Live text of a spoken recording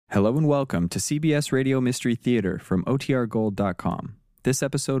Hello and welcome to CBS Radio Mystery Theater from OTRGold.com. This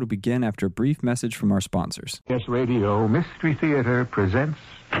episode will begin after a brief message from our sponsors. CBS Radio Mystery Theater presents...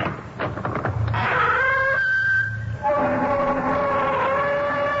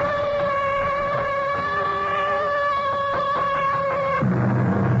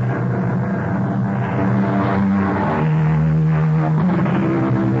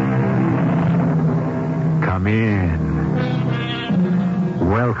 Come in.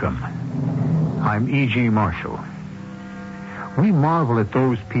 Welcome. I'm E.G. Marshall. We marvel at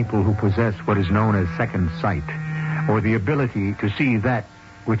those people who possess what is known as second sight, or the ability to see that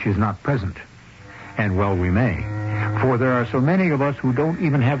which is not present. And well we may, for there are so many of us who don't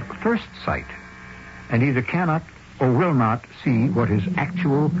even have first sight, and either cannot or will not see what is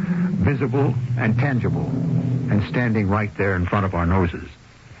actual, visible, and tangible, and standing right there in front of our noses.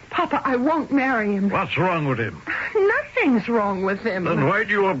 Papa, I won't marry him. What's wrong with him? Nothing's wrong with him. Then why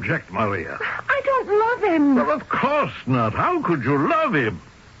do you object, Maria? I don't love him. Well, of course not. How could you love him?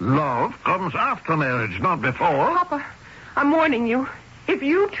 Love comes after marriage, not before. Papa, I'm warning you. If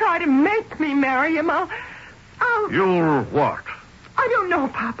you try to make me marry him, I'll... You'll what? I don't know,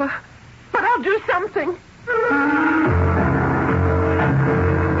 Papa. But I'll do something.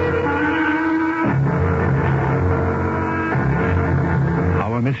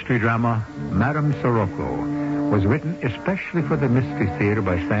 Our mystery drama, Madame Sirocco, was written especially for the Mystery Theater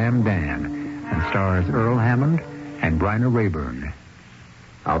by Sam Dan and stars Earl Hammond and Bryna Rayburn.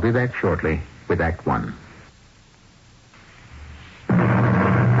 I'll be back shortly with Act One.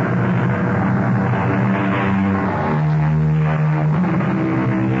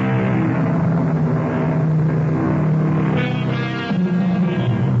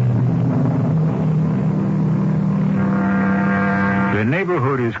 The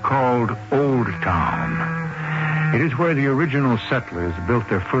neighborhood is called Old Town. It is where the original settlers built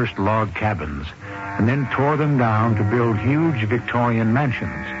their first log cabins and then tore them down to build huge Victorian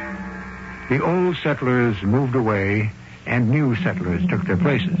mansions. The old settlers moved away and new settlers took their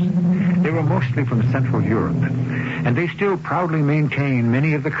places. They were mostly from Central Europe, and they still proudly maintain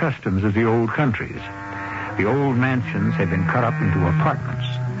many of the customs of the old countries. The old mansions had been cut up into apartments,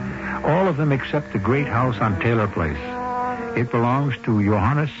 all of them except the great house on Taylor Place. It belongs to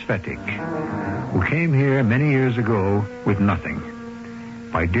Johannes Svetic, who came here many years ago with nothing.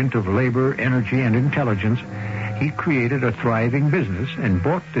 By dint of labor, energy, and intelligence, he created a thriving business and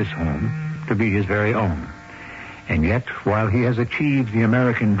bought this home to be his very own. And yet, while he has achieved the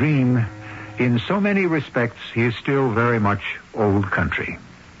American dream, in so many respects, he is still very much old country.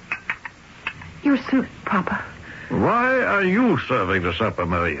 Your soup, Papa. Why are you serving the supper,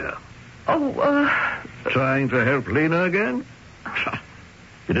 Maria? Trying to help Lena again?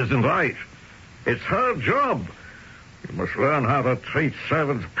 It isn't right. It's her job. You must learn how to treat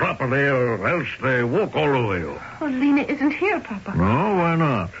servants properly, or else they walk all over you. Oh, Lena isn't here, Papa. No, why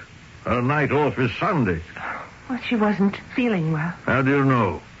not? Her night off is Sunday. Well, she wasn't feeling well. How do you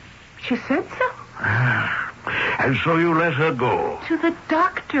know? She said so. And so you let her go? To the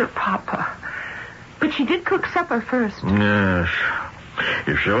doctor, Papa. But she did cook supper first. Yes.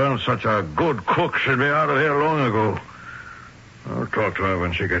 If she weren't such a good cook, she'd be out of here long ago. I'll talk to her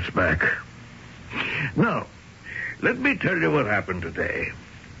when she gets back. Now, let me tell you what happened today.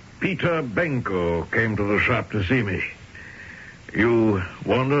 Peter Benko came to the shop to see me. You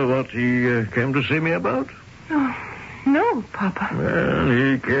wonder what he came to see me about? Oh, no, Papa. Well,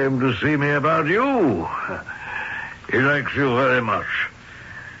 he came to see me about you. He likes you very much.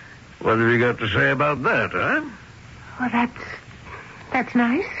 What have you got to say about that, huh? Well, that's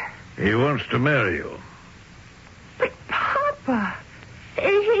nice. He wants to marry you. But, Papa,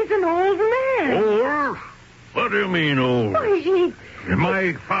 he's an old man. Old? What do you mean, old? Oh,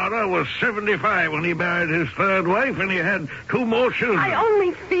 My father was 75 when he married his third wife, and he had 2 more children. I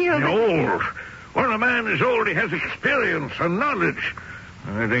only feel that... Old. When a man is old, he has experience and knowledge.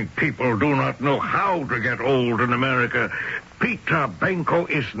 I think people do not know how to get old in America. Peter Benko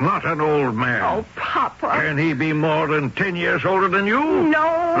is not an old man. Oh, Papa. Can he be more than 10 years older than you?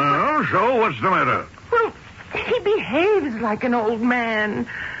 No. So what's the matter? Well, he behaves like an old man.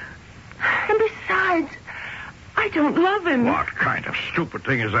 And besides, I don't love him. What kind of stupid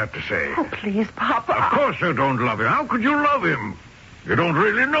thing is that to say? Oh, please, Papa. Of course you don't love him. How could you love him? You don't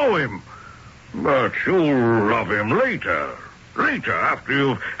really know him. But you'll love him later. Later, after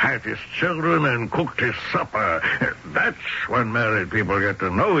you've had his children and cooked his supper. That's when married people get to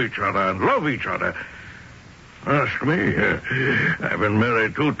know each other and love each other. Ask me. I've been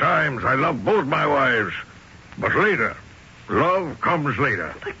married 2 times. I love both my wives. But later, Love comes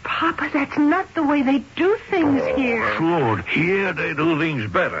later. But, Papa, that's not the way they do things here. Sure, here they do things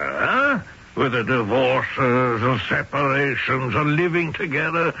better, huh? With the divorces and separations and living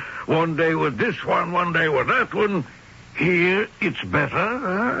together. One day with this one day with that one. Here it's better,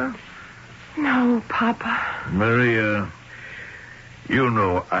 huh? No, Papa. Maria, you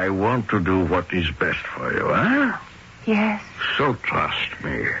know I want to do what is best for you, huh? Yes. So trust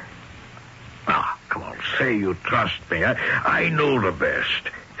me. Ah, come on, say you trust me. I know the best.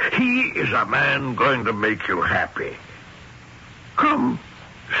 He is a man going to make you happy. Come,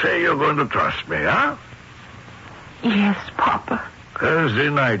 say you're going to trust me, huh? Yes, Papa. Thursday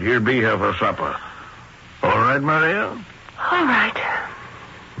night, he'll be here for supper. All right, Maria? All right.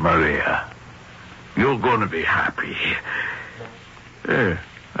 Maria, you're going to be happy. Hey,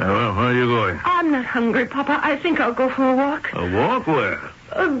 where are you going? I'm not hungry, Papa. I think I'll go for a walk. A walk where?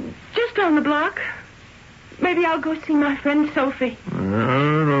 Just down the block. Maybe I'll go see my friend Sophie. All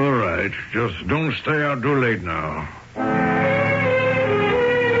right. Just don't stay out too late now.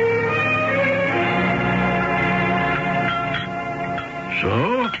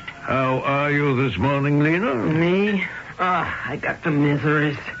 So, how are you this morning, Lena? Me? I got the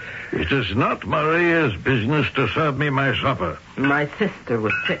miseries. It is not Maria's business to serve me my supper. My sister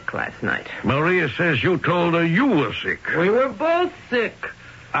was sick last night. Maria says you told her you were sick. We were both sick.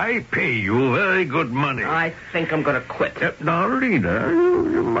 I pay you very good money. I think I'm going to quit. Now, Lena,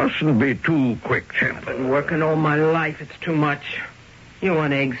 you mustn't be too quick-tempered. Been working all my life. It's too much. You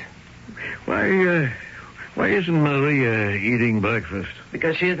want eggs? Why isn't Maria eating breakfast?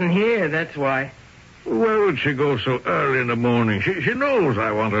 Because she isn't here, that's why. Why would she go so early in the morning? She knows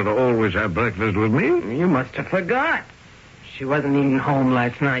I want her to always have breakfast with me. You must have forgot. She wasn't even home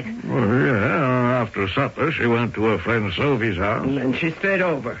last night. Well, yeah, after supper, she went to her friend Sophie's house. And then she stayed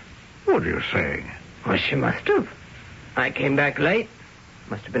over. What are you saying? Well, she must have. I came back late.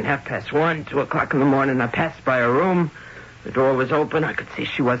 Must have been 1:30, 2 o'clock in the morning. I passed by her room. The door was open. I could see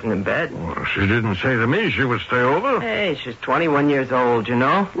she wasn't in bed. Well, she didn't say to me she would stay over. Hey, she's 21 years old, you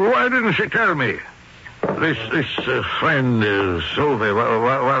know. Why didn't she tell me? This friend is Sophie.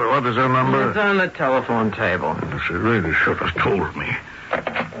 What is her number? It's on the telephone table. She really should have told me.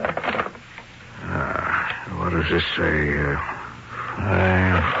 What does this say?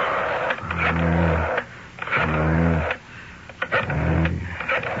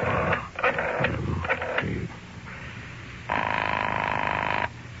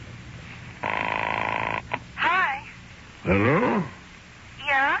 Hi. Hello?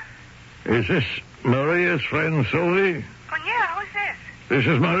 Yeah? Is this Maria's friend, Sophie? Oh, yeah, who's this? This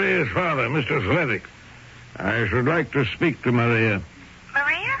is Maria's father, Mr. Zvetic. I should like to speak to Maria.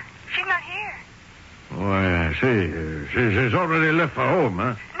 Maria? She's not here. Oh, I see. She's already left for home,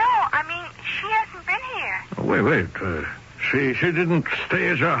 huh? No, I mean, she hasn't been here. Oh, wait. She didn't stay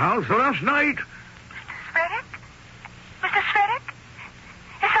at your house last night? Svetic? Mr. Svetic?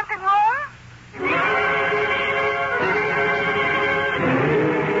 Is something wrong?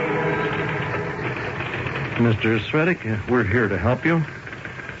 Mr. Svetic, we're here to help you.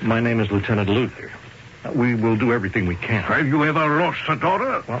 My name is Lieutenant Luther. We will do everything we can. Have you ever lost a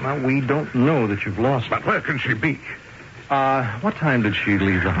daughter? Well, now, we don't know that you've lost her. But where can she be? What time did she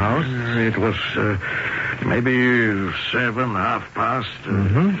leave the house? It was maybe 7, 7:30.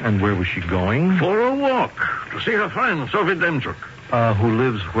 Mm-hmm. And where was she going? For a walk. To see her friend, Sophie Demchuk. Who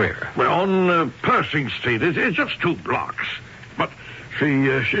lives where? Well, on Pershing Street. It's just 2 blocks. But she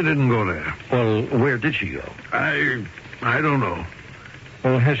didn't go there. Well, where did she go? I don't know.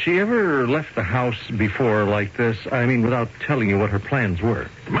 Well, has she ever left the house before like this? I mean, without telling you what her plans were.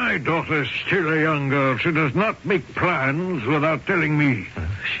 My daughter's still a young girl. She does not make plans without telling me.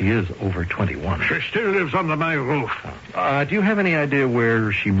 She is over 21. She still lives under my roof. Do you have any idea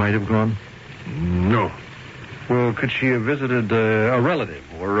where she might have gone? No. Well, could she have visited a relative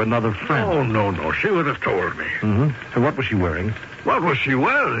or another friend? Oh, no. She would have told me. Mm-hmm. So what was she wearing? What was she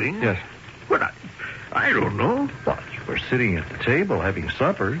wearing? Yes. Well, I don't know. Well, you were sitting at the table having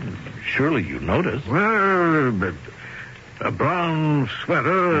supper. Surely you noticed. Well, a brown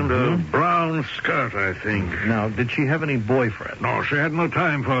sweater and a brown skirt, I think. Now, did she have any boyfriend? No, she had no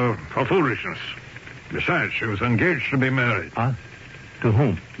time for foolishness. Besides, she was engaged to be married. To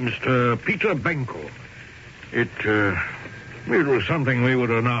whom? Mr. Peter Benko. It was something we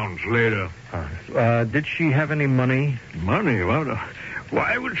would announce later. Did she have any money? Money?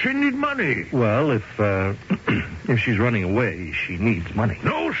 Why would she need money? Well, if she's running away, she needs money.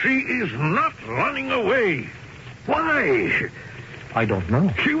 No, she is not running away. Why? I don't know.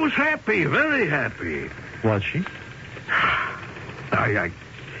 She was happy, very happy. Was she? I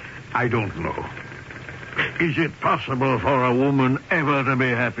don't know. Is it possible for a woman ever to be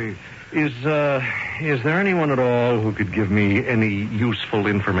happy? Is there anyone at all who could give me any useful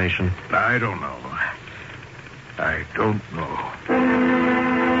information? I don't know. I don't know.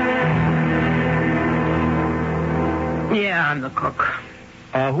 Yeah, I'm the cook.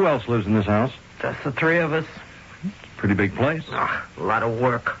 Who else lives in this house? Just the three of us. Pretty big place. A lot of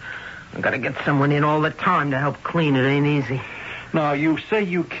work. I've got to get someone in all the time to help clean. It ain't easy. Now, you say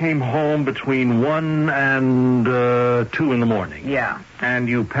you came home between 1 and 2 in the morning. Yeah. And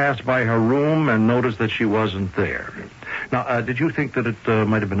you passed by her room and noticed that she wasn't there. Now, did you think that it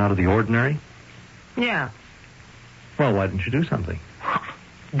might have been out of the ordinary? Yeah. Well, why didn't you do something?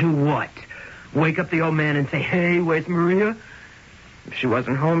 Do what? Wake up the old man and say, hey, where's Maria? If she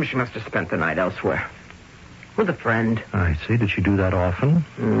wasn't home, she must have spent the night elsewhere. With a friend. I see. Did she do that often?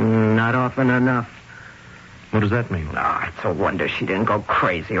 Not often enough. What does that mean? It's a wonder she didn't go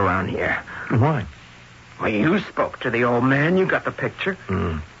crazy around here. Why? Well, you spoke to the old man. You got the picture.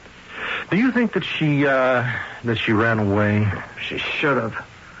 Do you think that she ran away? She should have.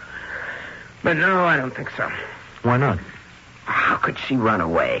 But no, I don't think so. Why not? How could she run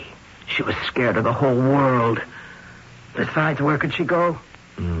away? She was scared of the whole world. Besides, where could she go?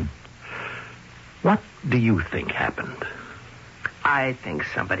 What do you think happened? I think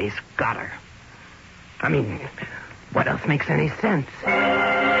somebody's got her. I mean, what else makes any sense?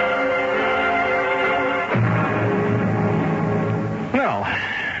 Well,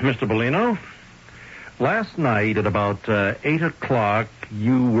 Mr. Bellino, last night at about 8 o'clock,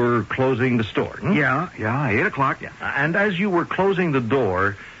 you were closing the store. Yeah, 8 o'clock. Yeah. And as you were closing the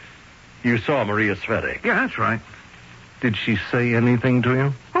door, you saw Maria Svedik. Yeah, that's right. Did she say anything to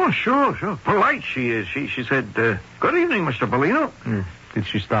you? Oh, sure. Polite she is. She said, good evening, Mr. Bellino. Did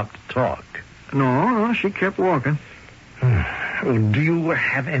she stop to talk? No, she kept walking. Do you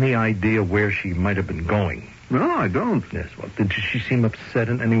have any idea where she might have been going? No, I don't. Yes, well, did she seem upset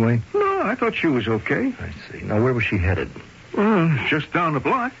in any way? No, I thought she was okay. I see. Now, where was she headed? Just down the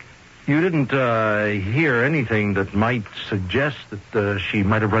block. You didn't hear anything that might suggest that she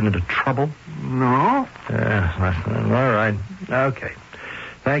might have run into trouble? No. All right. Okay.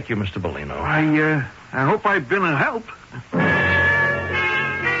 Thank you, Mr. Bellino. I hope I've been a help.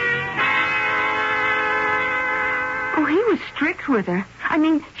 Oh, he was strict with her. I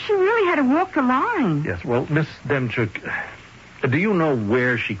mean, she really had to walk the line. Yes, well, Miss Demchuk, do you know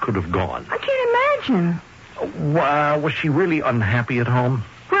where she could have gone? I can't imagine. Was she really unhappy at home?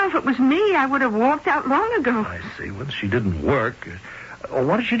 Well, if it was me, I would have walked out long ago. I see. Well, she didn't work.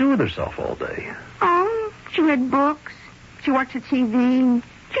 What did she do with herself all day? Oh, she read books. She watched the TV.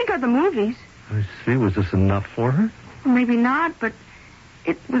 She'd go to the movies. I see. Was this enough for her? Well, maybe not, but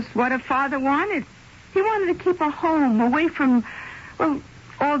it was what her father wanted. He wanted to keep her home, away from, well,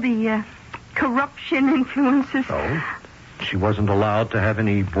 all the corruption influences. Oh? She wasn't allowed to have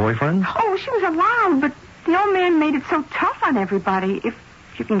any boyfriends? Oh, she was allowed, but the old man made it so tough on everybody, if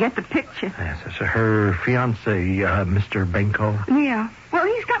you can get the picture. Yes, it's her fiancé, Mr. Benko. Yeah. Well,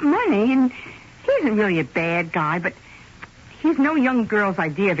 he's got money, and he isn't really a bad guy, but he's no young girl's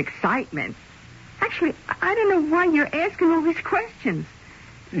idea of excitement. Actually, I don't know why you're asking all these questions.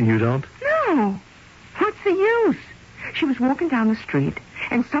 You don't? No. What's the use? She was walking down the street,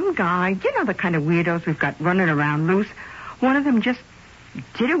 and some guy, you know the kind of weirdos we've got running around loose, one of them just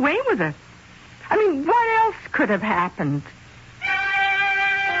did away with her. I mean, what else could have happened?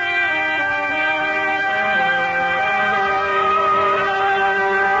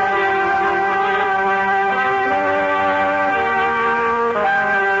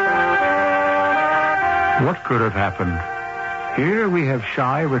 What could have happened? Here we have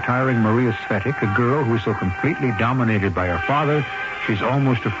shy, retiring Maria Svetik, a girl who is so completely dominated by her father, she's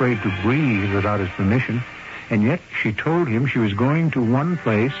almost afraid to breathe without his permission. And yet she told him she was going to one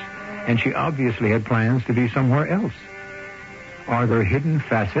place, and she obviously had plans to be somewhere else. Are there hidden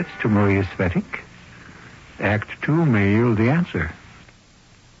facets to Maria Svetik? Act 2 may yield the answer.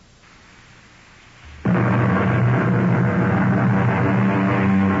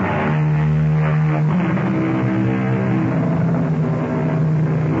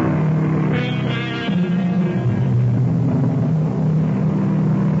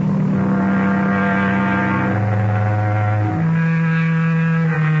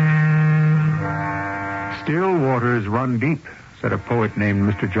 Still waters run deep, said a poet named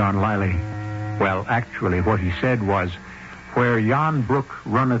Mr. John Liley. Well, actually, what he said was, where yon brook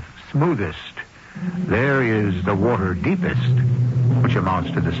runneth smoothest, there is the water deepest, which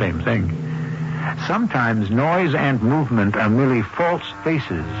amounts to the same thing. Sometimes noise and movement are merely false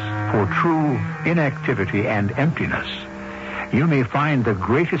faces for true inactivity and emptiness. You may find the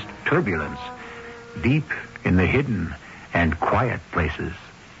greatest turbulence deep in the hidden and quiet places.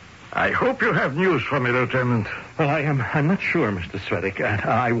 I hope you have news for me, Lieutenant. Well, I'm not sure, Mr. Svedik.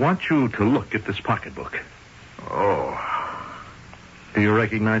 I want you to look at this pocketbook. Oh. Do you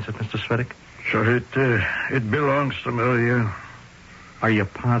recognize it, Mr. Svedik? Sure, it belongs to Maria. Are you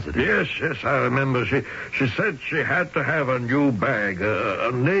positive? Yes, I remember. She said she had to have a new bag,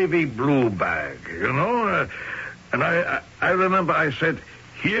 a navy blue bag, you know? And I remember I said,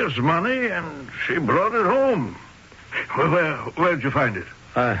 here's money, and she brought it home. Where'd you find it?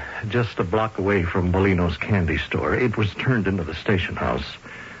 Just a block away from Bolino's candy store. It was turned into the station house.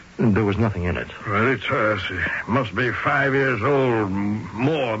 There was nothing in it. Well, it's hers. It must be 5 years old,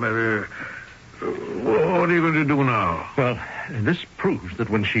 more, maybe. What are you going to do now? Well, this proves that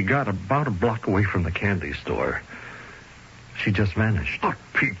when she got about a block away from the candy store, she just vanished. But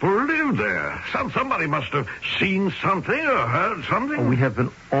people live there. Somebody must have seen something or heard something. We have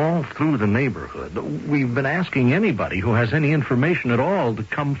been all through the neighborhood. We've been asking anybody who has any information at all to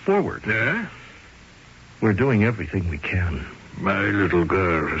come forward. Yeah? We're doing everything we can. My little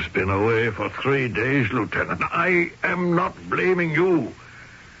girl has been away for 3 days, Lieutenant. I am not blaming you,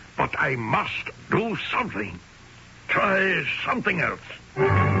 but I must do something. Try something else.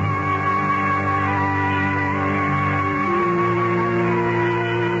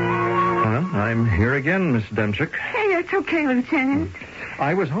 I'm here again, Miss Demchik. Hey, that's okay, Lieutenant.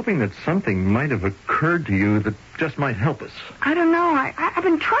 I was hoping that something might have occurred to you that just might help us. I don't know. I've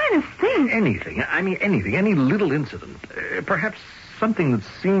been trying to think. Anything. I mean, anything. Any little incident. Perhaps something that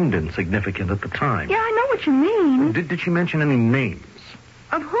seemed insignificant at the time. Yeah, I know what you mean. Did she mention any names?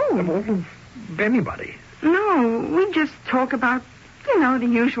 Of who? Anybody. No, we just talk about, the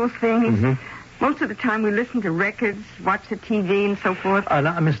usual things. Mm-hmm. Most of the time we listen to records, watch the TV, and so forth.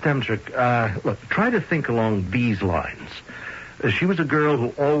 Now, Miss Demchik, look, try to think along these lines. She was a girl who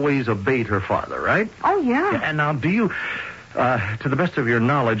always obeyed her father, right? Oh, yeah. And now, do you, to the best of your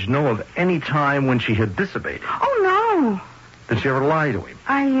knowledge, know of any time when she had disobeyed? Oh, no. Did she ever lie to him?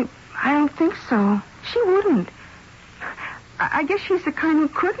 I don't think so. She wouldn't. I guess she's the kind who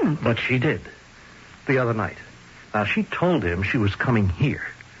couldn't. But she did. The other night. Now, she told him she was coming here.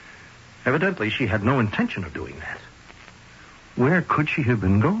 Evidently, she had no intention of doing that. Where could she have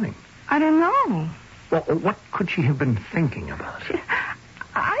been going? I don't know. Well, what could she have been thinking about?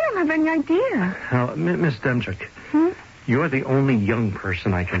 I don't have any idea. Now, Miss Demchik, you're the only young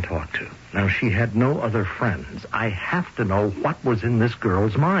person I can talk to. Now, she had no other friends. I have to know what was in this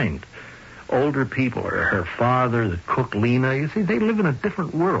girl's mind. Older people, or her father, the cook, Lena, you see, they live in a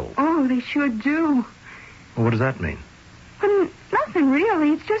different world. Oh, they sure do. Well, what does that mean? Well, nothing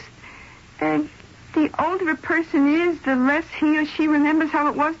really. It's just... the older a person is, the less he or she remembers how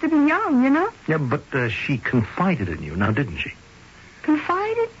it was to be young, Yeah, but she confided in you, now didn't she?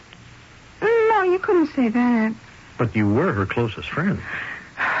 Confided? No, you couldn't say that. But you were her closest friend.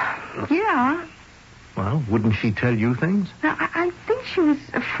 Yeah. Well, wouldn't she tell you things? Now, I think she was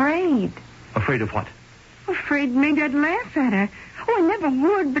afraid. Afraid of what? Afraid maybe I'd laugh at her. Oh, I never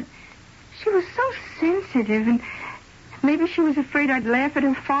would, but she was so sensitive, and maybe she was afraid I'd laugh at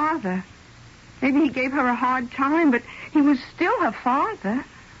her father. Maybe he gave her a hard time, but he was still her father.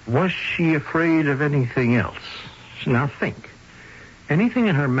 Was she afraid of anything else? Now think. Anything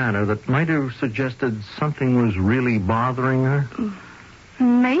in her manner that might have suggested something was really bothering her?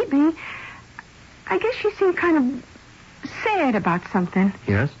 Maybe. I guess she seemed kind of sad about something.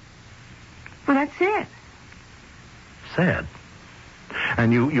 Yes? Well, that's it. Sad?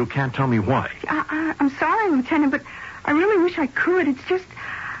 And you can't tell me why? I'm sorry, Lieutenant, but I really wish I could. It's just...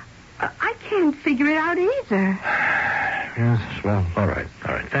 I can't figure it out either. Yes, well, all right.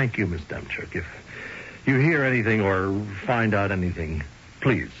 Thank you, Miss Demchuk. If you hear anything or find out anything,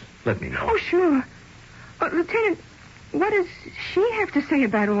 please let me know. Oh, sure. But, Lieutenant, what does she have to say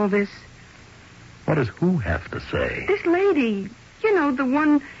about all this? What does who have to say? This lady, the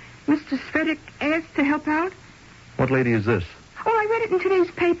one Mr. Svedik asked to help out. What lady is this? Oh, I read it in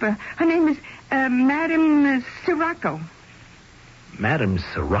today's paper. Her name is Madame Sirocco. Madame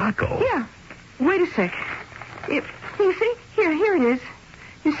Sirocco? Yeah. Wait a sec. You see? Here it is.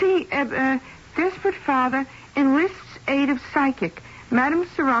 You see, desperate father enlists aid of psychic. Madame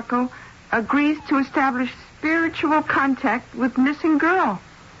Sirocco agrees to establish spiritual contact with missing girl.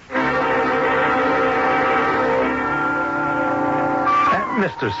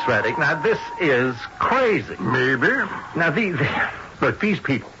 Mr. Svedik, now this is crazy. Maybe. Now, these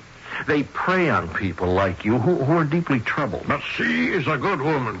people, they prey on people like you who are deeply troubled. But she is a good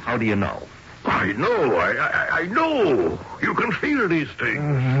woman. How do you know? I know. I know. You can feel these things.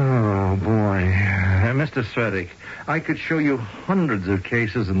 Oh, boy. Mr. Svetic, I could show you hundreds of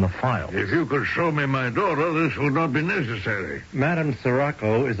cases in the file. If you could show me my daughter, this would not be necessary. Madame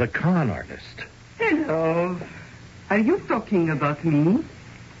Sirocco is a con artist. Hello. Are you talking about me?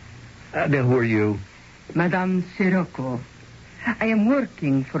 Then who are you? Madame Sirocco. I am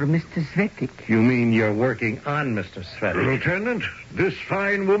working for Mr. Svetic. You mean you're working on Mr. Svetic? Lieutenant, this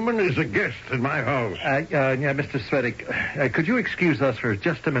fine woman is a guest in my house. Yeah, Mr. Svetic, could you excuse us for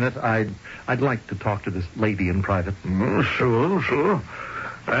just a minute? I'd like to talk to this lady in private. Sure.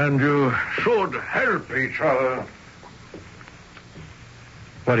 And you should help each other.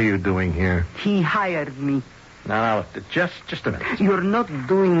 What are you doing here? He hired me. Now, just a minute. You're not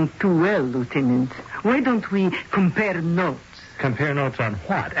doing too well, Lieutenant. Why don't we compare notes? Compare notes on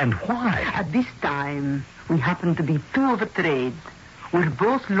what and why? At this time, we happen to be two of a trade. We're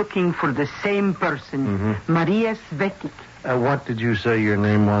both looking for the same person, Maria Svetic. What did you say your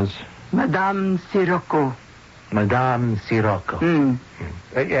name was? Madame Sirocco. Madame Sirocco.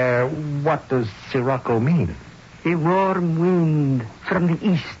 What does Sirocco mean? A warm wind from the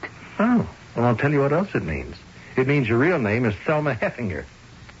east. Oh, well, I'll tell you what else it means. It means your real name is Thelma Heffinger.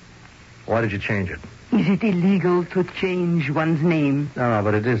 Why did you change it? Is it illegal to change one's name? No,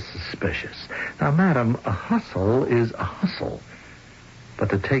 but it is suspicious. Now, madam, a hustle is a hustle. But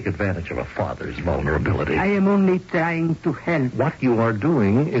to take advantage of a father's vulnerability... I am only trying to help. What you are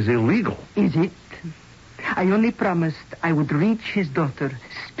doing is illegal. Is it? I only promised I would reach his daughter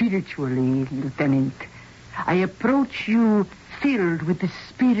spiritually, Lieutenant. I approach you filled with the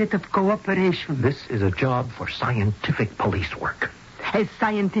spirit of cooperation. This is a job for scientific police work. Has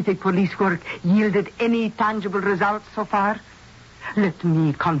scientific police work yielded any tangible results so far? Let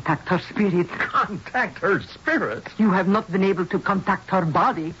me contact her spirit. Contact her spirit? You have not been able to contact her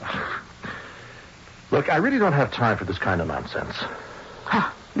body. Look, I really don't have time for this kind of nonsense.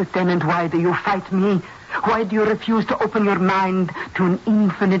 Lieutenant, why do you fight me? Why do you refuse to open your mind to an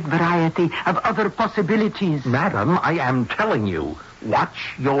infinite variety of other possibilities? Madam, I am telling you,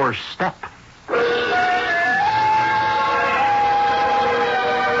 watch your step.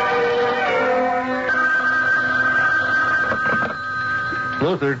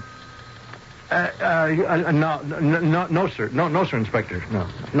 Luther. No, sir. No, sir, Inspector.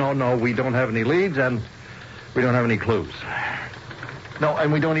 No, we don't have any leads, and we don't have any clues. No,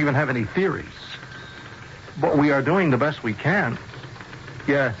 and we don't even have any theories. But we are doing the best we can.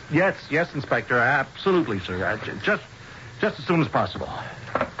 Yes, Inspector. Absolutely, sir. Just as soon as possible.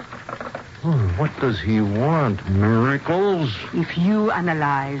 What does he want? Miracles? If you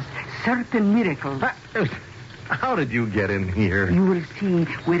analyze certain miracles... How did you get in here? You will see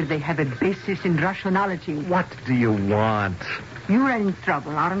where they have a basis in rationality. What do you want? You are in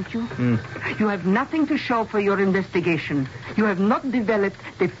trouble, aren't you? You have nothing to show for your investigation. You have not developed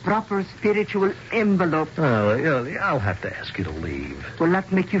the proper spiritual envelope. Well, I'll have to ask you to leave. Will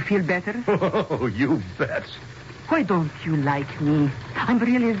that make you feel better? Oh, you bet. Why don't you like me? I'm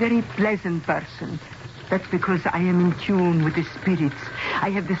really a very pleasant person. That's because I am in tune with the spirits. I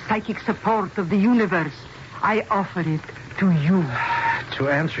have the psychic support of the universe. I offer it to you. To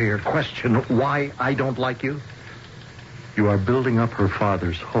answer your question, why I don't like you? You are building up her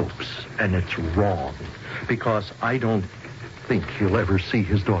father's hopes, and it's wrong. Because I don't think he'll ever see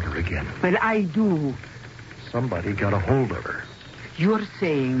his daughter again. Well, I do. Somebody got a hold of her. You're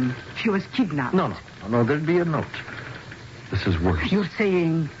saying she was kidnapped? No, there'd be a note. This is worse. You're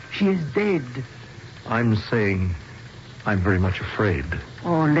saying she is dead? I'm saying I'm very much afraid.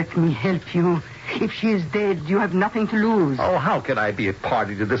 Oh, let me help you. If she is dead, you have nothing to lose. Oh, how can I be a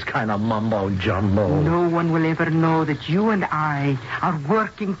party to this kind of mumbo-jumbo? No one will ever know that you and I are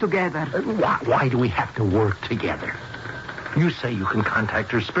working together. Why do we have to work together? You say you can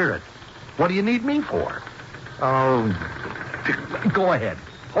contact her spirit. What do you need me for? Oh, go ahead.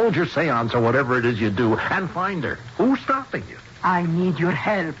 Hold your seance or whatever it is you do and find her. Who's stopping you? I need your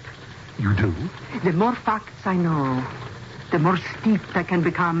help. You do? The more facts I know, the more steeped I can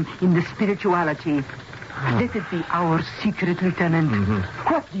become in the spirituality. Let it be our secret, Lieutenant.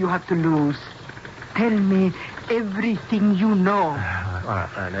 What do you have to lose? Tell me everything you know.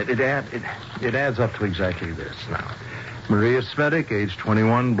 It adds up to exactly this now. Maria Svetic, age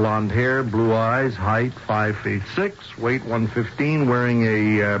 21, blonde hair, blue eyes, height 5'6", weight 115, wearing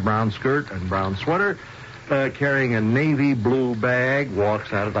a brown skirt and brown sweater, carrying a navy blue bag,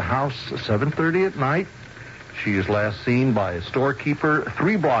 walks out of the house 7:30 at night. She is last seen by a storekeeper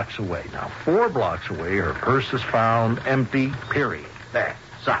 3 blocks away. Now, 4 blocks away, her purse is found empty, period. There,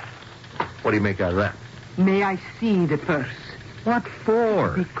 so. What do you make out of that? May I see the purse? What for?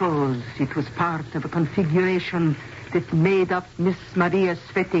 Because it was part of a configuration that made up Miss Maria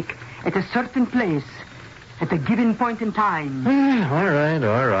Svetic at a certain place, at a given point in time. All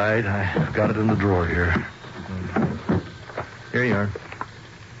right. I've got it in the drawer here. Here you are.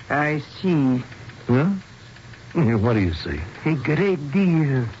 I see. Huh? What do you see? A great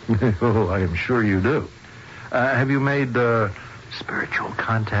deal. Oh, I am sure you do. Have you made spiritual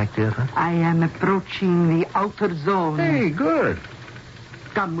contact yet? Huh? I am approaching the outer zone. Hey, good.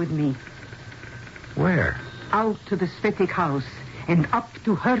 Come with me. Where? Out to the Svetic house and up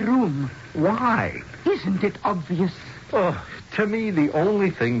to her room. Why? Isn't it obvious? Oh, to me, the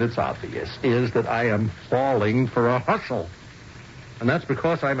only thing that's obvious is that I am falling for a hustle. And that's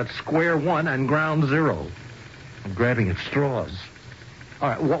because I'm at square one and ground zero. I'm grabbing at straws. All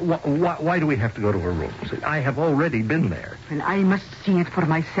right, why do we have to go to her room? See, I have already been there. And I must see it for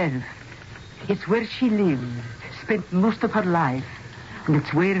myself. It's where she lived, spent most of her life. And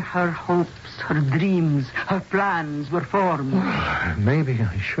it's where her hopes, her dreams, her plans were formed. Maybe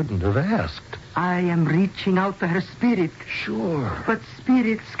I shouldn't have asked. I am reaching out to her spirit. Sure. But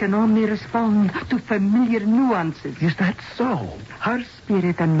spirits can only respond to familiar nuances. Is that so? Her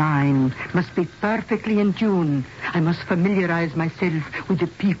spirit and mine must be perfectly in tune. I must familiarize myself with the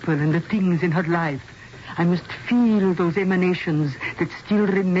people and the things in her life. I must feel those emanations that still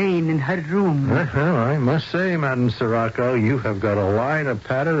remain in her room. Well, I must say, Madame Sirocco, you have got a line of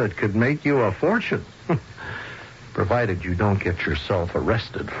patter that could make you a fortune. Provided you don't get yourself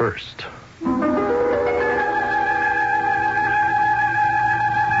arrested first.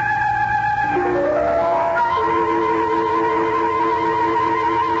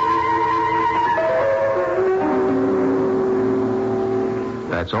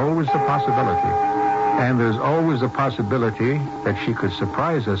 That's always a possibility. And there's always a possibility that she could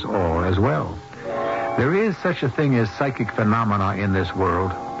surprise us all as well. There is such a thing as psychic phenomena in this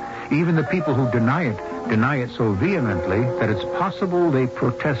world. Even the people who deny it so vehemently that it's possible they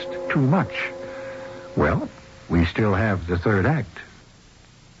protest too much. Well, we still have the third act.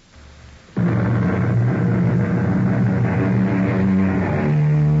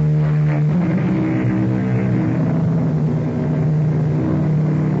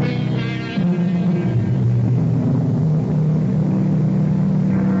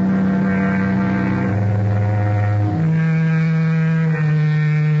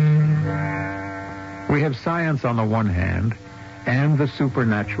 We have science on the one hand and the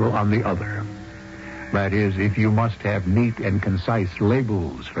supernatural on the other. That is, if you must have neat and concise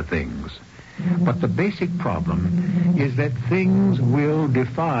labels for things. But the basic problem is that things will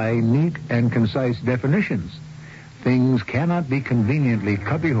defy neat and concise definitions. Things cannot be conveniently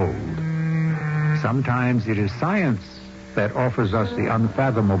cubbyholed. Sometimes it is science that offers us the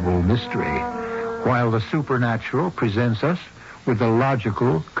unfathomable mystery, while the supernatural presents us with a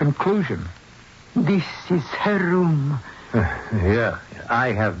logical conclusion. This is her room. Yeah,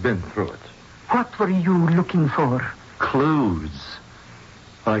 I have been through it. What were you looking for? Clues.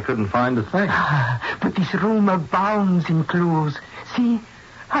 I couldn't find a thing. But this room abounds in clues. See,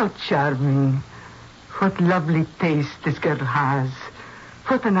 how charming. What lovely taste this girl has.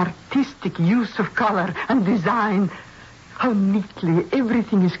 What an artistic use of color and design. How neatly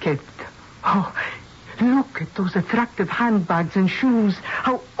everything is kept. Oh, look at those attractive handbags and shoes.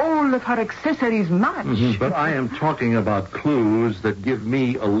 How all of her accessories match. Mm-hmm, but I am talking about clues that give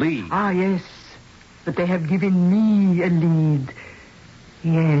me a lead. Ah, yes. But they have given me a lead.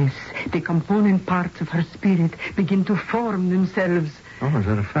 Yes, the component parts of her spirit begin to form themselves. Oh, is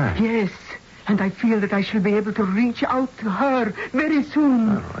that a fact? Yes, and I feel that I shall be able to reach out to her very soon.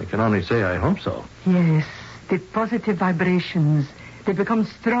 Oh, I can only say I hope so. Yes, the positive vibrations, they become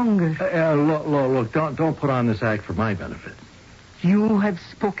stronger. Look, don't put on this act for my benefit. You have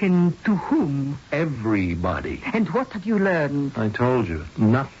spoken to whom? Everybody. And what have you learned? I told you,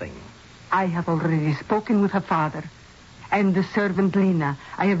 nothing. I have already spoken with her father. And the servant Lena.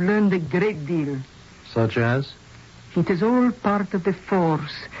 I have learned a great deal. Such as? It is all part of the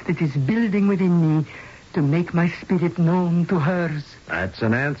force that is building within me to make my spirit known to hers. That's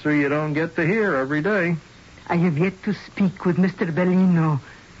an answer you don't get to hear every day. I have yet to speak with Mr. Bellino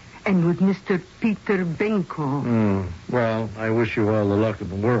and with Mr. Peter Benko. Well, I wish you all the luck in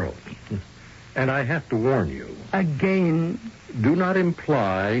the world. And I have to warn you. Again. Do not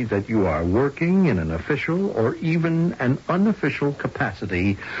imply that you are working in an official or even an unofficial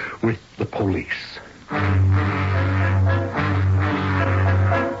capacity with the police.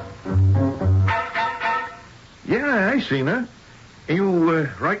 Yeah, I seen her. You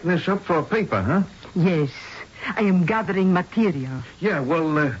writing this up for a paper, huh? Yes. I am gathering material. Yeah,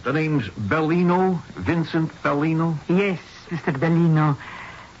 well, the name's Bellino, Vincent Bellino. Yes, Mr. Bellino.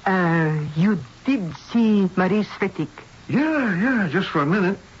 You did see Marie Svetic. Yeah, just for a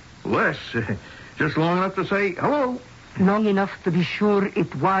minute. Less. Just long enough to say hello. Long enough to be sure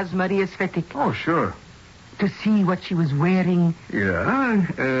it was Maria Svetic. Oh, sure. To see what she was wearing. Yeah,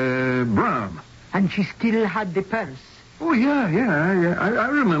 brown. And she still had the purse. Oh, yeah. I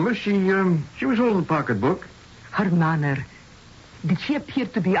remember. She was holding the pocketbook. Her manner. Did she appear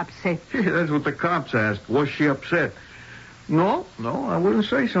to be upset? Yeah, that's what the cops asked. Was she upset? No, I wouldn't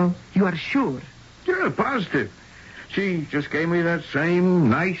say so. You are sure? Yeah, positive. She just gave me that same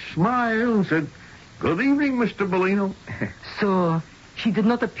nice smile and said, "Good evening, Mr. Bellino." So she did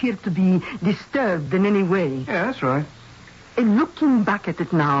not appear to be disturbed in any way. Yeah, that's right. And looking back at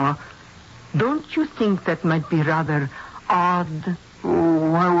it now, don't you think that might be rather odd?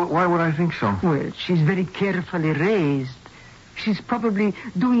 Oh, why would I think so? Well, she's very carefully raised. She's probably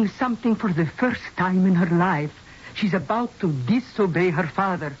doing something for the first time in her life. She's about to disobey her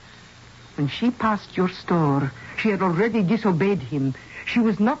father. When she passed your store, she had already disobeyed him. She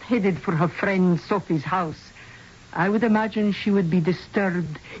was not headed for her friend Sophie's house. I would imagine she would be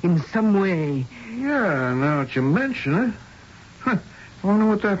disturbed in some way. Yeah, now that you mention it. I wonder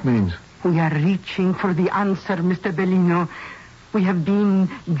what that means. We are reaching for the answer, Mr. Bellino. We have been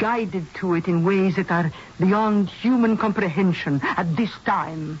guided to it in ways that are beyond human comprehension at this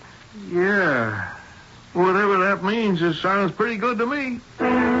time. Yeah. Whatever that means, it sounds pretty good to me.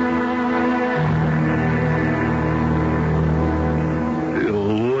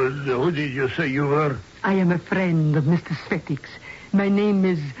 Who did you say you were? I am a friend of Mr. Svetic's. My name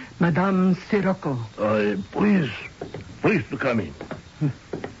is Madame Sirocco. Please to come in.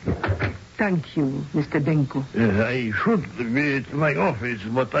 Thank you, Mr. Benko. I should be at my office,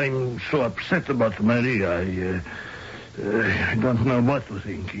 but I'm so upset about Maria. I don't know what to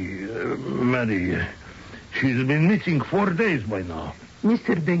think. Maria, she's been missing 4 days by now.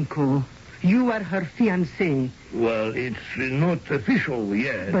 Mr. Benko, you are her fiancé. Well, it's not official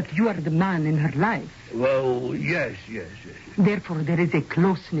yet. But you are the man in her life. Well, yes. Therefore, there is a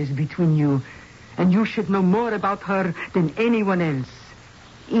closeness between you. And you should know more about her than anyone else.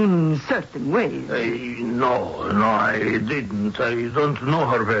 In certain ways. No, I didn't. I don't know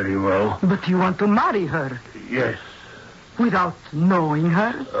her very well. But you want to marry her? Yes. Without knowing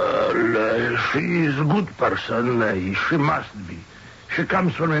her? She is a good person. She must be. She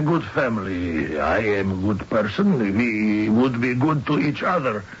comes from a good family. I am a good person. We would be good to each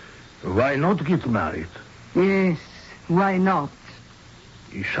other. Why not get married? Yes, why not?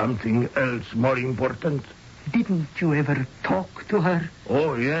 Is something else more important? Didn't you ever talk to her?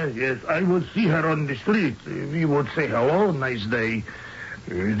 Oh, yes. I would see her on the street. We would say hello, nice day.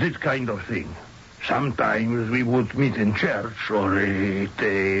 That kind of thing. Sometimes we would meet in church or at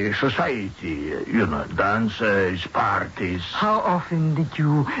a society. Dances, parties. How often did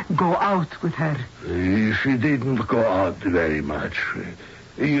you go out with her? She didn't go out very much.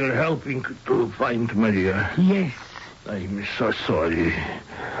 You're helping to find Maria. Yes. I'm so sorry.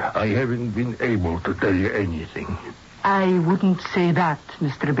 I haven't been able to tell you anything. I wouldn't say that,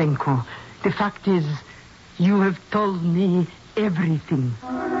 Mr. Benko. The fact is, you have told me everything.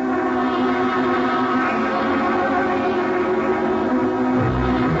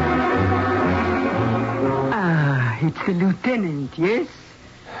 It's the lieutenant, yes?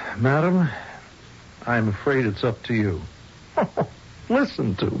 Madam, I'm afraid it's up to you.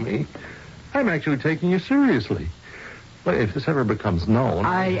 Listen to me. I'm actually taking you seriously. Well, if this ever becomes known...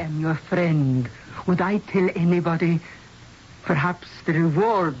 I am your friend. Would I tell anybody? Perhaps the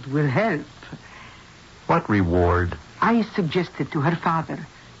reward will help. What reward? I suggested to her father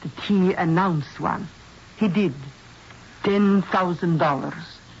that he announce one. He did. $10,000.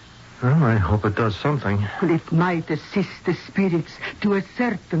 Well, I hope it does something. Well, it might assist the spirits to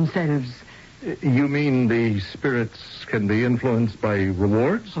assert themselves. You mean the spirits can be influenced by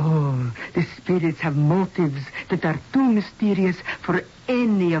rewards? Oh, the spirits have motives that are too mysterious for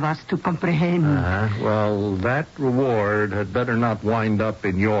any of us to comprehend. Well, that reward had better not wind up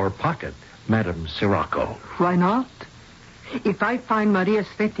in your pocket, Madame Sirocco. Why not? If I find Maria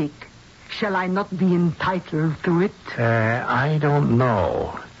Svetic, shall I not be entitled to it? I don't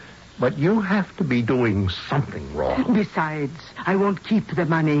know. But you have to be doing something wrong. Besides, I won't keep the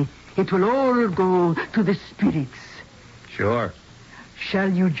money. It will all go to the spirits. Sure. Shall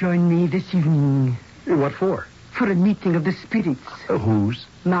you join me this evening? What for? For a meeting of the spirits. Whose?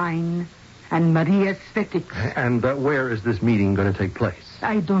 Mine and Maria Svetic's. And where is this meeting going to take place?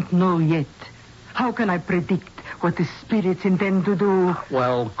 I don't know yet. How can I predict what the spirits intend to do?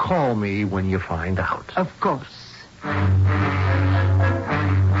 Well, call me when you find out. Of course.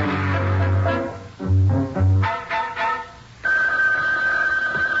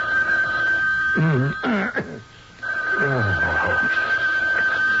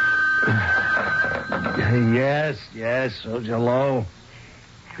 Yes, hello.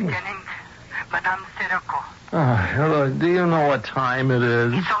 Lieutenant, Madame Sirocco. Hello. Do you know what time it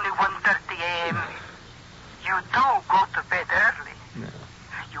is? It's only 1:30 a.m. You do go to bed early. Yeah.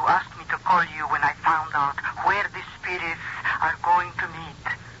 You asked me to call you when I found out where the spirits are going to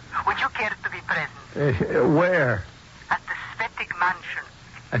meet. Would you care to be present? Where? At the Svetic Mansion.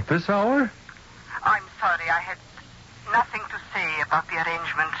 At this hour? I'm sorry, I had nothing to say about the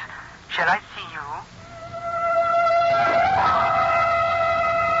arrangement. Shall I see you?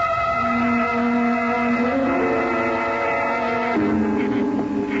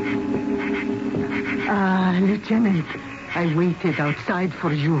 Lieutenant, I waited outside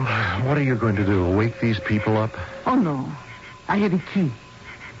for you. What are you going to do? Wake these people up? Oh, no. I have a key.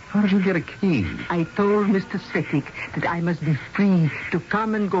 How did you get a key? I told Mr. Svetic that I must be free to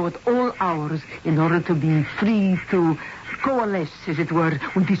come and go at all hours in order to be free to coalesce, as it were,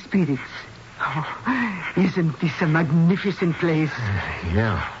 with the spirits. Oh, isn't this a magnificent place?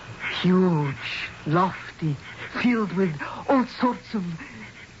 Yeah. Huge, lofty, filled with all sorts of,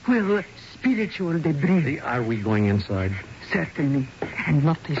 well, spiritual debris. Are we going inside? Certainly. And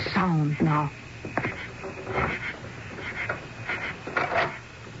not a sound now.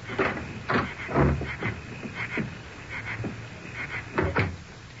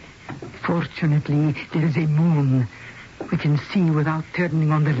 Fortunately, there is a moon. We can see without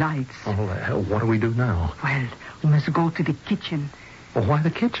turning on the lights. Oh, what do we do now? Well, we must go to the kitchen. Well, why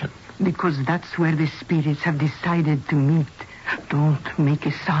the kitchen? Because that's where the spirits have decided to meet. Don't make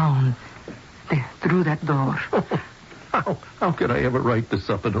a sound. They're through that door. How could I ever write this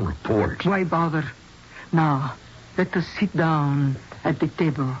up in a report? Why bother? Now, let us sit down at the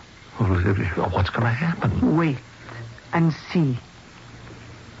table. Well, what's going to happen? Wait and see.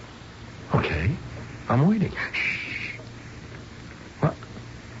 Okay. I'm waiting. Shh.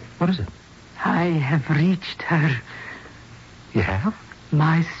 What is it? I have reached her. You have?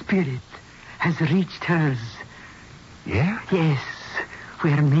 My spirit has reached hers. Yeah? Yes.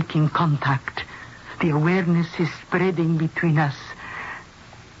 We are making contact. The awareness is spreading between us.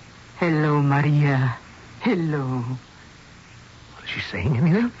 Hello, Maria. Hello. Is she saying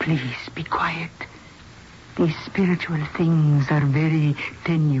anything? Please, be quiet. These spiritual things are very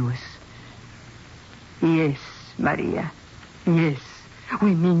tenuous. Yes, Maria. Yes.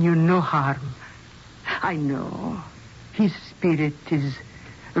 We mean you no harm. I know. His spirit is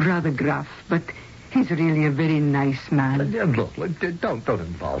rather gruff, but he's really a very nice man. Look, don't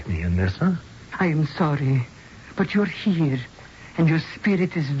involve me in this, huh? I am sorry, but you're here, and your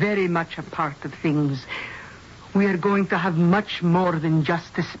spirit is very much a part of things. We are going to have much more than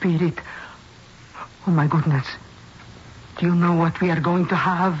just a spirit. Oh, my goodness. Do you know what we are going to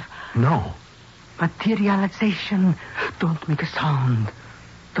have? No. Materialization. Don't make a sound.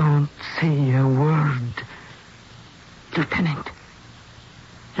 Don't say a word. Lieutenant,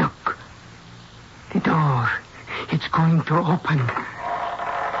 look. The door. It's going to open.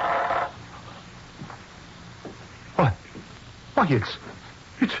 What? Why,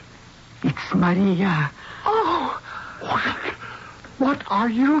 It's Maria. Oh! What are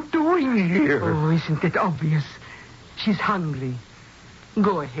you doing here? Oh, isn't it obvious? She's hungry.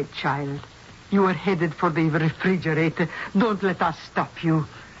 Go ahead, child. You are headed for the refrigerator. Don't let us stop you.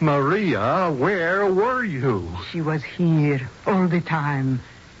 Maria, where were you? She was here all the time.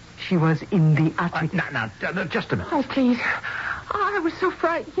 She was in the attic. Now, just a minute. Oh, please. I was so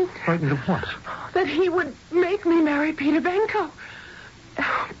frightened. Frightened of what? That he would make me marry Peter Benko.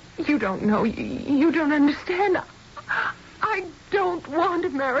 You don't know. You don't understand. I don't want to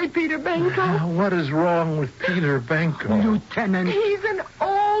marry Peter Benko. What is wrong with Peter Benko? Lieutenant. He's an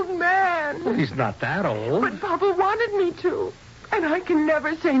old man. Well, he's not that old. But Papa wanted me to. And I can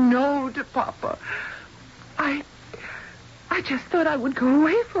never say no to Papa. I just thought I would go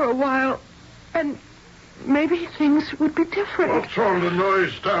away for a while. And maybe things would be different. What's all the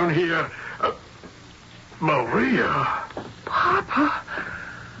noise down here? Maria. Papa.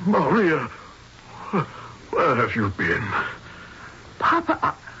 Maria. Where have you been?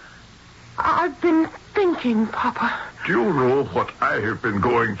 Papa, I've been thinking, Papa. Do you know what I have been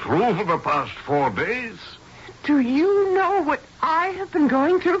going through for the past 4 days? Do you know what I have been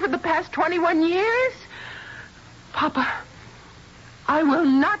going through for the past 21 years? Papa, I will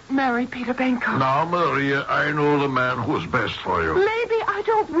not marry Peter Benko. Now, Maria, I know the man who's best for you. Maybe I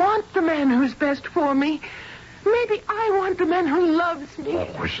don't want the man who's best for me. Maybe I want the man who loves me.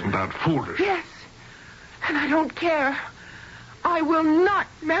 Oh, isn't that foolish? Yes, and I don't care. I will not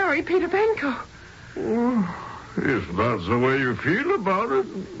marry Peter Benko. If that's the way you feel about it,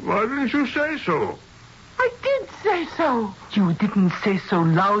 why didn't you say so? I did say so. You didn't say so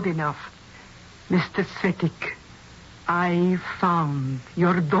loud enough. Mr. Svetic, I found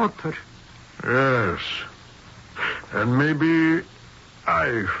your daughter. Yes. And maybe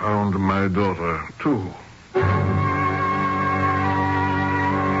I found my daughter, too.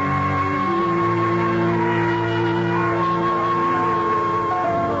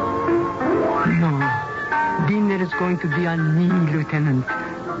 No. Dinner is going to be on me, Lieutenant.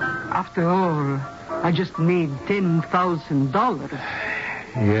 After all, I just made $10,000.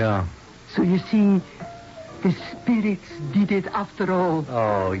 Yeah. So you see, the spirits did it after all.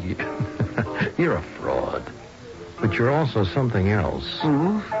 Oh, you're a fraud. But you're also something else.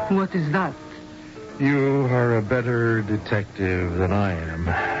 Oh, what is that? You are a better detective than I am.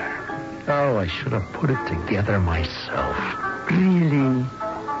 Oh, I should have put it together myself. Really?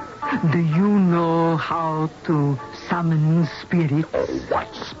 Do you know how to summon spirits? Oh,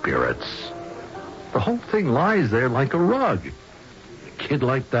 what spirits? The whole thing lies there like a rug. A kid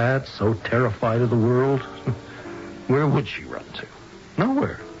like that, so terrified of the world, where would she run to?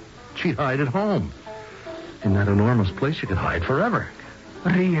 Nowhere. She'd hide at home. In that enormous place, she could hide forever.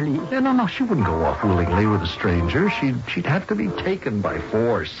 Really? Yeah, no, she wouldn't go off willingly with a stranger. She'd have to be taken by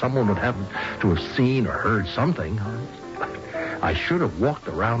force. Someone would have to have seen or heard something. I should have walked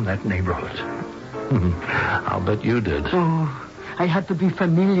around that neighborhood. I'll bet you did. Oh, I had to be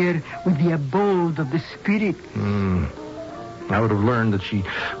familiar with the abode of the spirit. I would have learned that she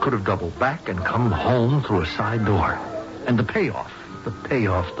could have doubled back and come home through a side door. And the payoff,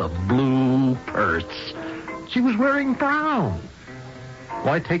 the blue purse. She was wearing brown.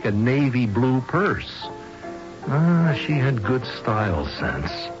 Why take a navy blue purse? She had good style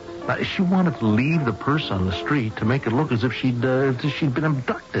sense. She wanted to leave the purse on the street to make it look as if she'd been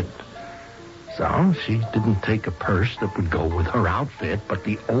abducted. So she didn't take a purse that would go with her outfit, but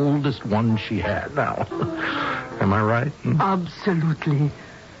the oldest one she had. Now, am I right? Absolutely.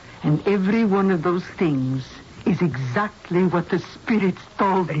 And every one of those things is exactly what the spirits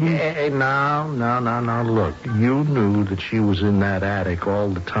told me. Hey, now, look. You knew that she was in that attic all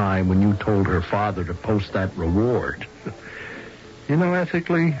the time when you told her father to post that reward. You know,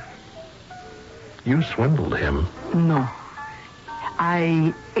 ethically, you swindled him. No.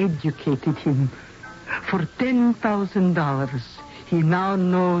 I educated him. For $10,000, he now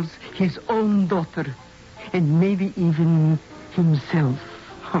knows his own daughter, and maybe even himself.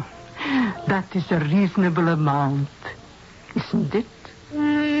 That is a reasonable amount, isn't it?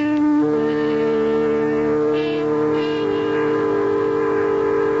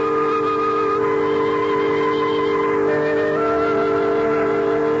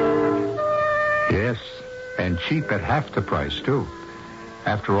 Yes, and cheap at half the price, too.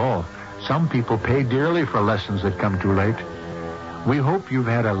 After all, some people pay dearly for lessons that come too late. We hope you've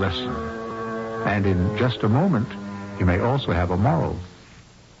had a lesson. And in just a moment, you may also have a moral.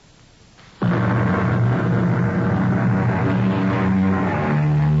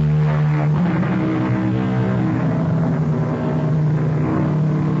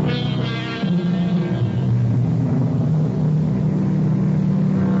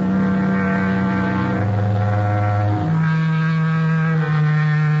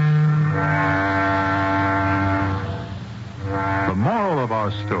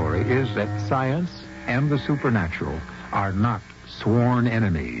 Story is that science and the supernatural are not sworn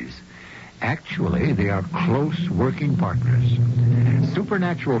enemies. Actually, they are close working partners.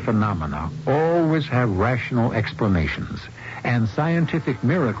 Supernatural phenomena always have rational explanations, and scientific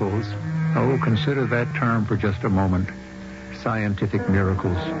miracles, consider that term for just a moment. Scientific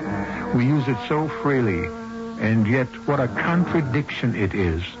miracles. We use it so freely, and yet what a contradiction it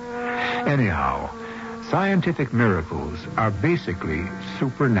is. Anyhow, scientific miracles are basically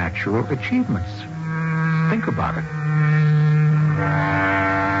supernatural achievements. Think about it.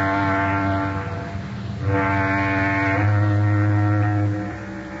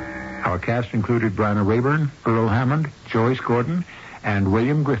 Our cast included Bryna Rayburn, Earl Hammond, Joyce Gordon, and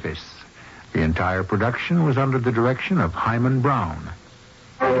William Griffiths. The entire production was under the direction of Hyman Brown.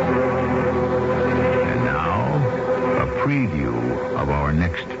 And now, a preview of our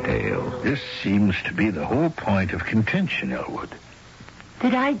next tale. This seems to be the whole point of contention, Elwood.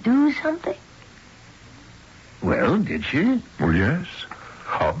 Did I do something? Well, did she? Well, yes.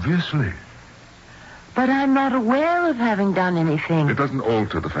 Obviously. But I'm not aware of having done anything. It doesn't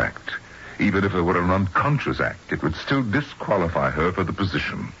alter the fact. Even if it were an unconscious act, it would still disqualify her for the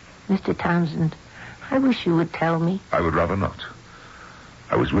position. Mr. Townsend, I wish you would tell me. I would rather not.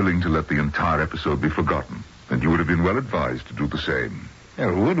 I was willing to let the entire episode be forgotten, and you would have been well advised to do the same.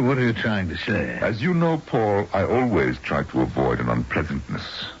 Elwood, what are you trying to say? As you know, Paul, I always try to avoid an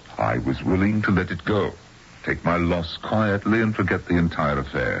unpleasantness. I was willing to let it go. Take my loss quietly and forget the entire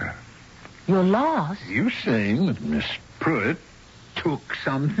affair. You're lost? You saying that Miss Pruitt took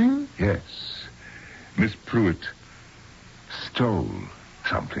something? Yes. Miss Pruitt stole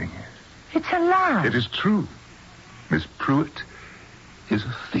something. It's a lie. It is true. Miss Pruitt is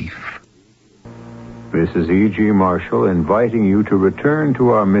a thief. This is E.G. Marshall inviting you to return to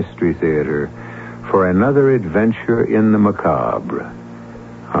our Mystery Theater for another adventure in the macabre.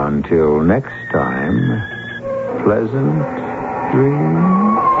 Until next time, pleasant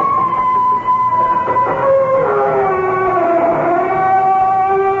dreams.